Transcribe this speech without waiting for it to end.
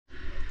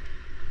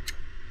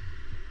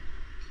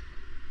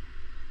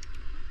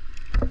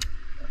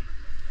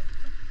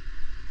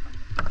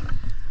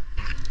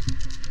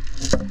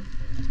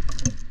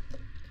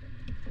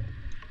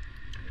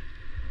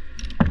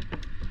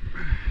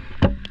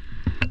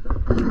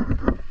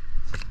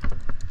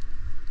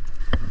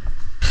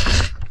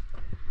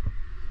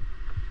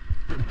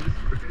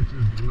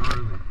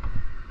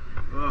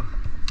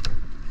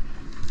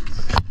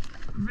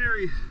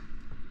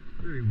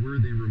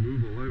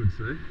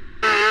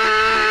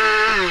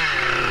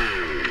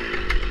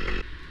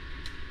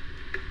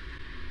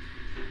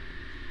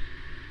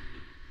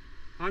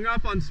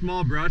up on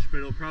small brush, but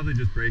it'll probably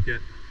just break it.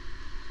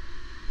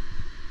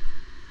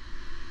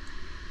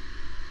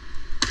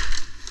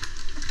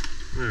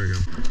 There we go.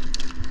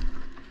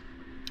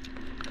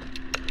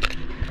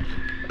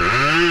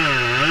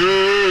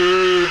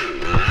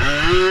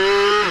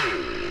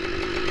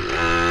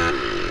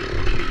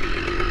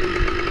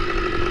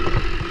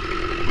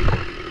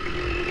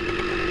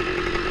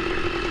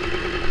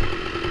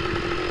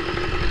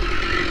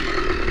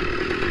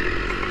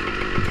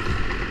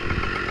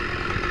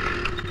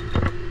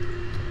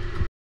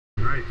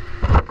 Right.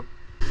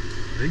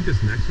 I think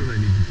this next one I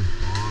need to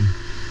just bomb.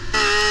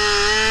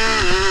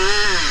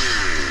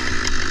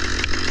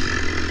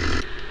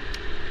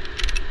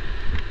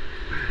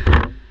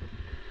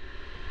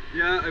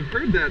 Yeah, I've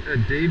heard that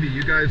at Davy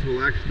you guys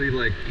will actually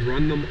like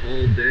run them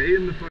all day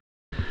in the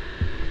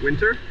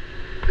winter.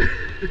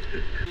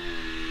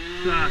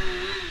 It's a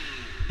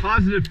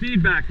positive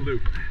feedback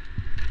loop.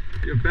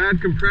 You have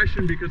bad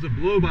compression because of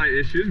blow-by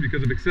issues,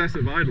 because of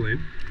excessive idling.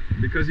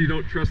 Because you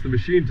don't trust the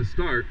machine to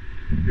start,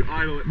 you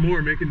idle it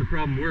more, making the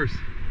problem worse.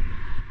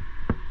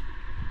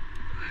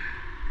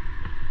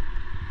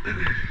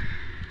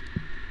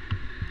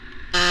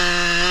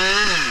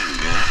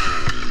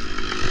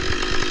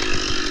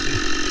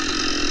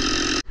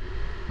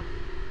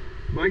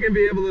 Am I going to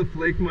be able to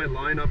flake my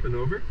line up and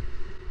over?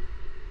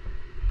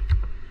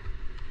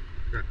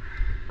 Okay.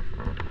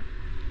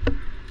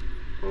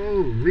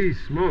 Holy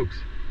smokes.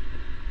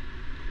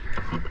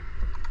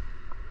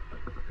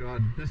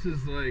 God, this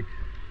is like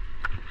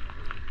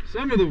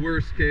some of the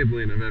worst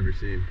cabling I've ever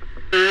seen.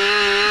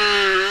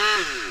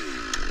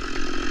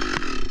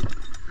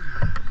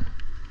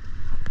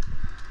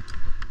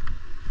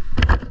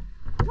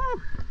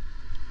 Woo!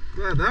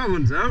 Glad that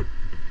one's out.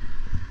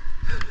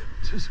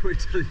 Just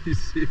wait till you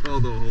see all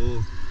the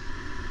holes.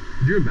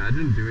 Could you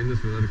imagine doing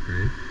this without a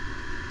crane?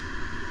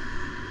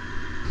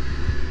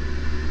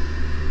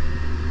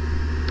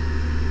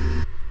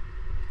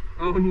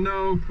 Oh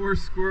no, poor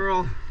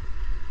squirrel.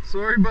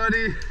 Sorry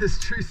buddy, this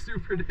tree's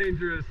super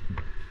dangerous.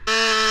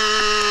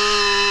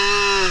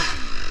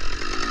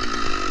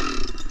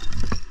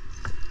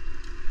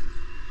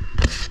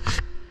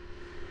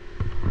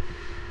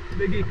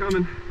 Biggie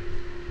coming.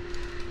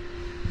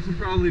 This will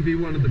probably be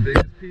one of the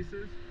biggest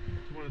pieces.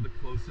 It's one of the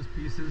closest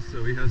pieces,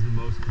 so he has the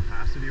most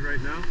capacity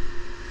right now.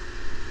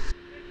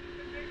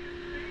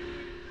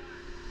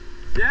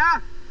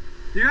 Yeah?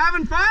 You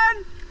having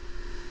fun?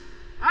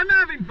 I'm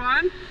having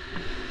fun.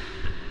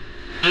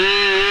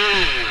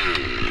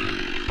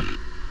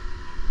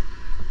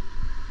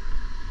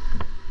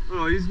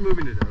 Oh, he's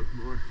moving it out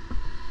more.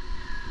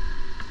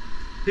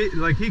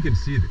 He can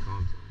see the console.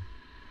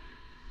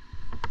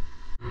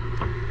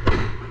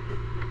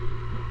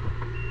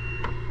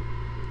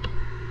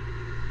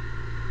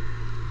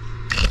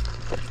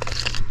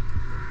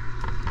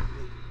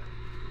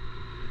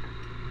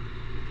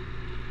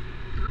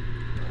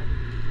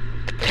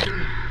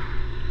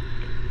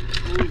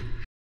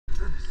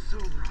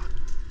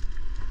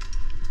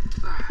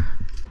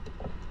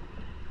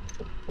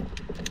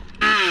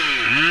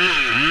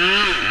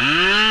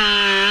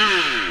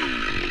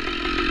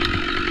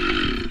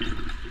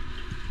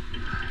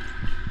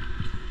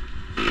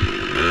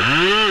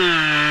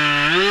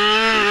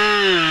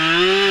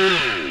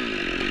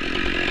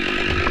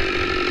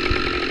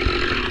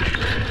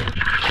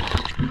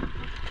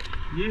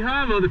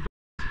 Yeehaw, motherfucker.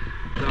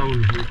 That one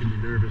was making me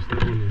nervous.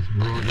 That one was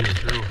rotten as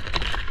hell.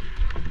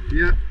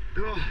 Yeah.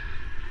 Oh.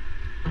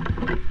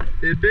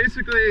 It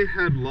basically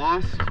had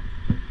lost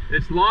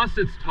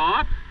its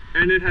top,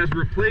 and it has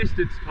replaced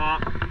its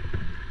top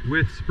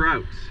with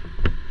sprouts.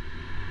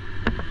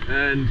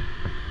 And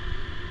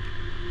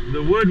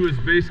the wood was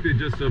basically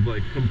just of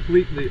like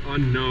completely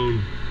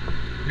unknown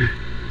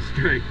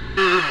strength.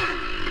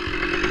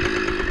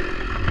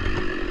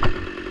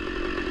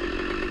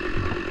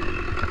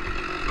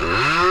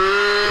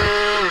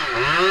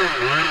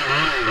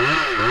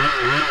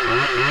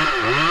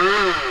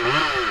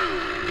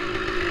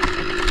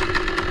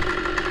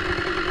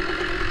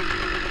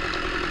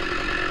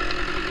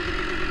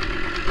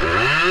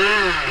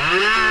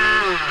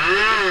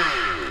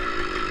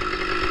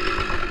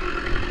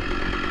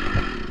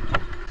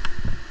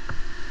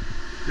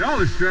 Y'all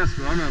are stressed,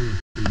 but I'm having a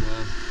f***ing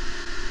blast.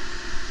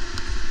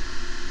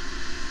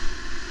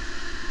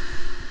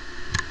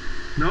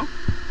 No?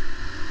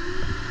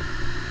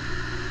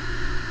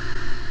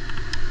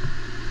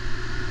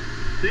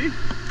 See?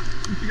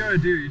 That's what you gotta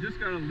do. You just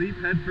gotta leap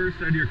head first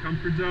out of your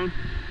comfort zone,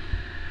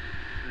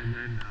 and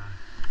then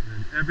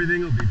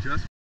everything will be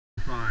just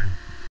fine.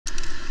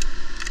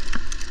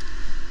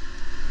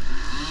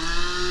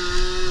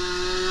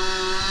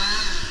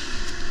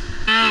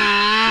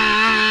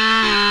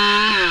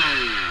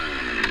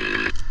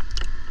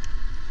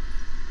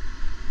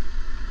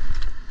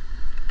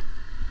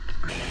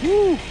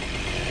 Woo!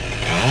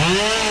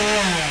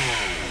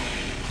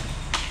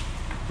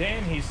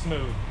 Damn, he's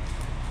smooth.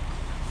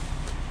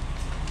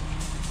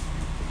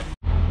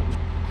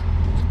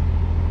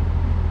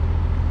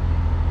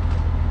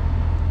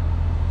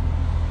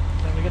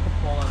 Then we get the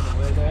pole out of the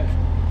way though.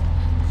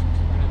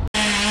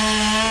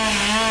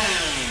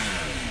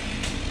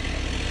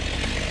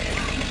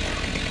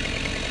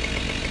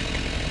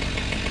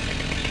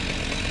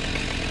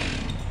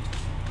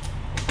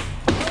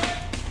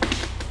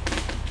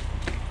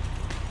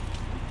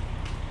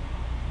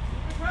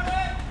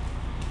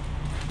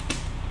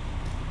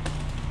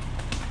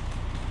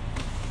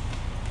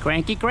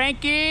 Cranky,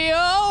 cranky!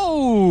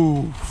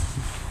 Oh!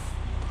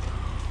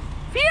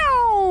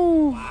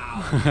 Phew!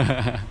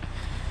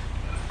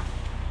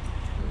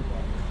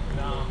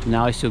 Wow.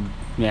 Now I should,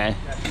 yeah.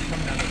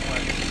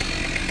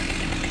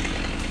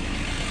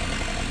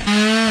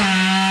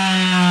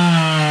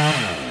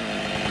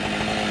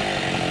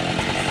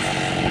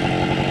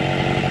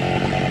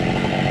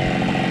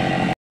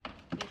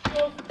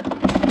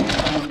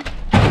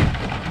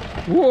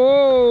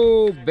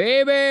 Whoa,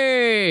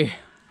 baby!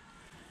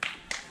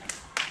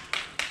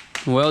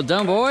 Well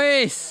done,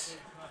 boys!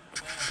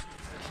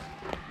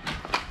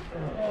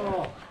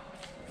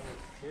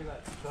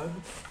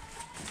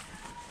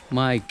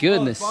 My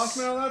goodness. Boss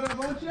man allowed that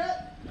bunch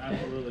yet?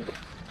 Absolutely.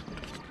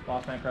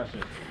 Boss man crushed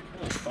it.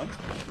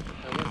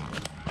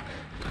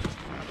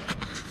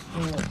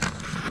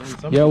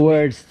 Your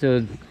words,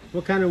 dude.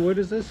 What kind of wood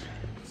is this?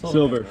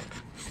 Silver.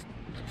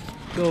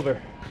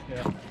 Silver.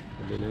 Yeah.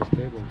 That'd be a nice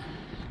table.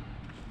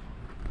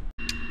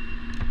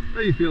 How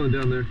are you feeling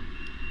down there?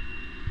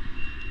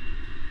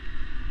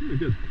 Yeah,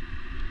 good.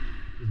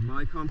 Does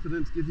my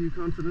confidence give you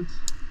confidence?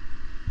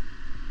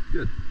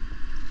 Good.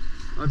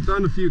 I've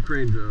done a few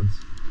crane jobs.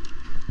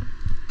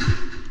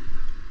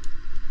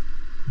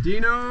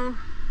 Dino,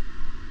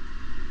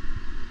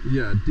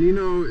 yeah,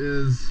 Dino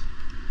is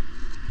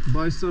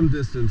by some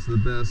distance the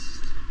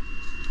best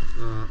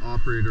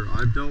operator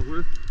I've dealt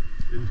with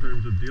in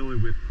terms of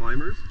dealing with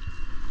climbers.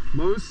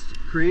 Most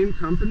crane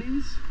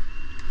companies,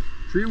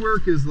 tree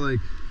work is like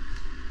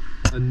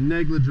a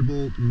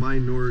negligible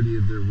minority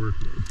of their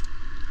workload.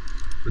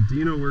 But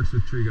Dino works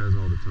with tree guys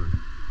all the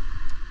time.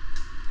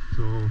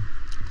 So,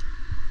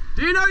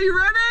 Dino, you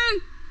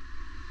ready?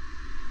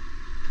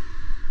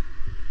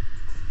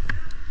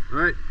 All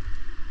right,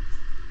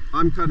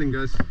 I'm cutting,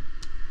 guys.